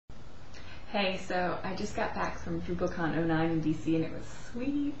Hey, so I just got back from DrupalCon 09 in DC and it was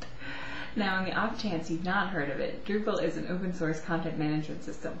sweet. Now, on the off chance you've not heard of it, Drupal is an open source content management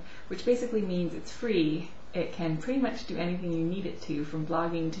system, which basically means it's free. It can pretty much do anything you need it to, from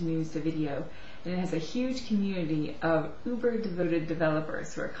blogging to news to video, and it has a huge community of uber devoted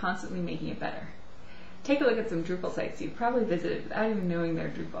developers who are constantly making it better. Take a look at some Drupal sites you've probably visited without even knowing they're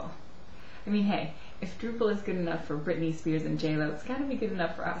Drupal. I mean, hey, if Drupal is good enough for Britney Spears and J-Lo, it's gotta be good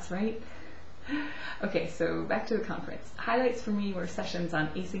enough for us, right? Okay, so back to the conference. Highlights for me were sessions on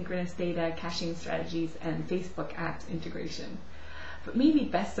asynchronous data, caching strategies, and Facebook apps integration. But maybe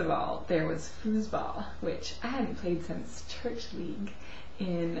best of all, there was foosball, which I hadn't played since church league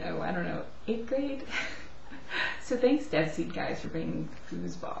in, 8th grade? So thanks DevSeed guys for bringing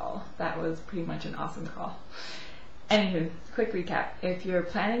foosball. That was pretty much an awesome call. Anywho, quick recap. If you're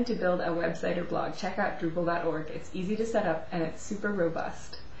planning to build a website or blog, check out Drupal.org. It's easy to set up and it's super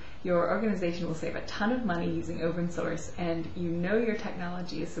robust. Your organization will save a ton of money using open source, and you know your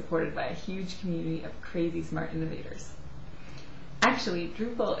technology is supported by a huge community of crazy smart innovators. Actually,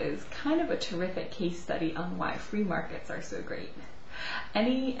 Drupal is kind of a terrific case study on why free markets are so great.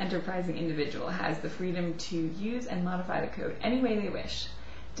 Any enterprising individual has the freedom to use and modify the code any way they wish.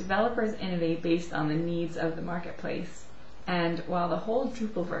 Developers innovate based on the needs of the marketplace, and while the whole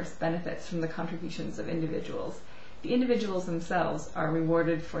Drupalverse benefits from the contributions of individuals, the individuals themselves are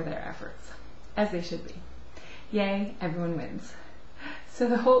rewarded for their efforts, as they should be. Yay, everyone wins. So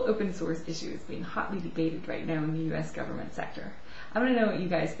the whole open source issue is being hotly debated right now in the US government sector. I want to know what you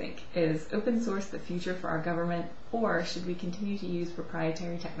guys think. Is open source the future for our government, or should we continue to use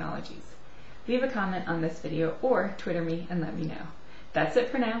proprietary technologies? Leave a comment on this video or Twitter me and let me know. That's it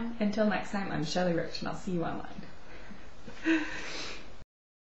for now. Until next time, I'm Shelly Roche and I'll see you online.